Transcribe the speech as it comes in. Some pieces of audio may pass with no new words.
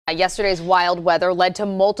Yesterday's wild weather led to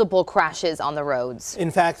multiple crashes on the roads.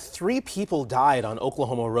 In fact, 3 people died on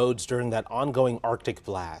Oklahoma roads during that ongoing Arctic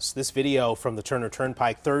blast. This video from the Turner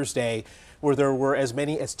Turnpike Thursday, where there were as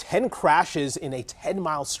many as 10 crashes in a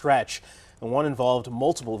 10-mile stretch, and one involved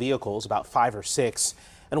multiple vehicles, about 5 or 6.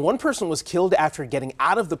 And one person was killed after getting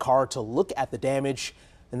out of the car to look at the damage,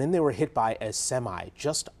 and then they were hit by a semi.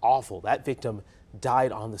 Just awful. That victim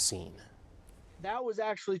died on the scene. That was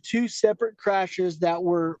actually 2 separate crashes that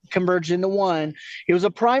were converged into one. It was a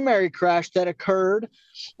primary crash that occurred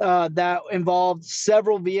that involved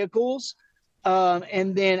several vehicles.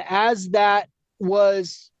 And then as that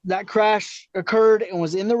crash occurred and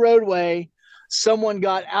was in the roadway, someone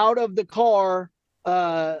got out of the car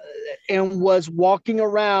and was walking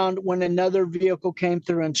around when another vehicle came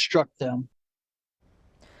through and struck them.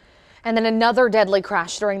 And then another deadly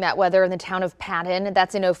crash during that weather in the town of Patton.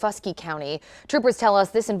 That's in Ofuskee County. Troopers tell us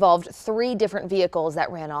this involved 3 different vehicles that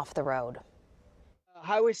ran off the road.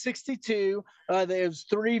 Highway 62, there's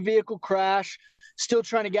 3 vehicle crash. Still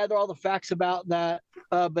trying to gather all the facts about that,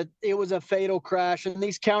 but it was a fatal crash. And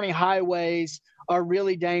these county highways are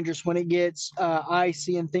really dangerous when it gets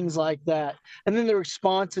icy and things like that. And then the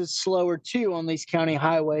response is slower too on these county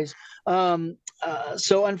highways.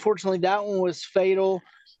 So unfortunately, that one was fatal.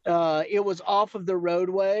 It was off of the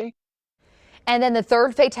roadway. And then the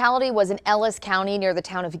third fatality was in Ellis County near the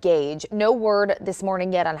town of Gage. No word this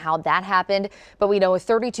morning yet on how that happened, but we know a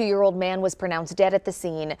 32-year-old man was pronounced dead at the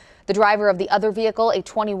scene. The driver of the other vehicle, a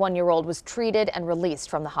 21-year-old, was treated and released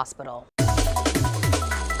from the hospital.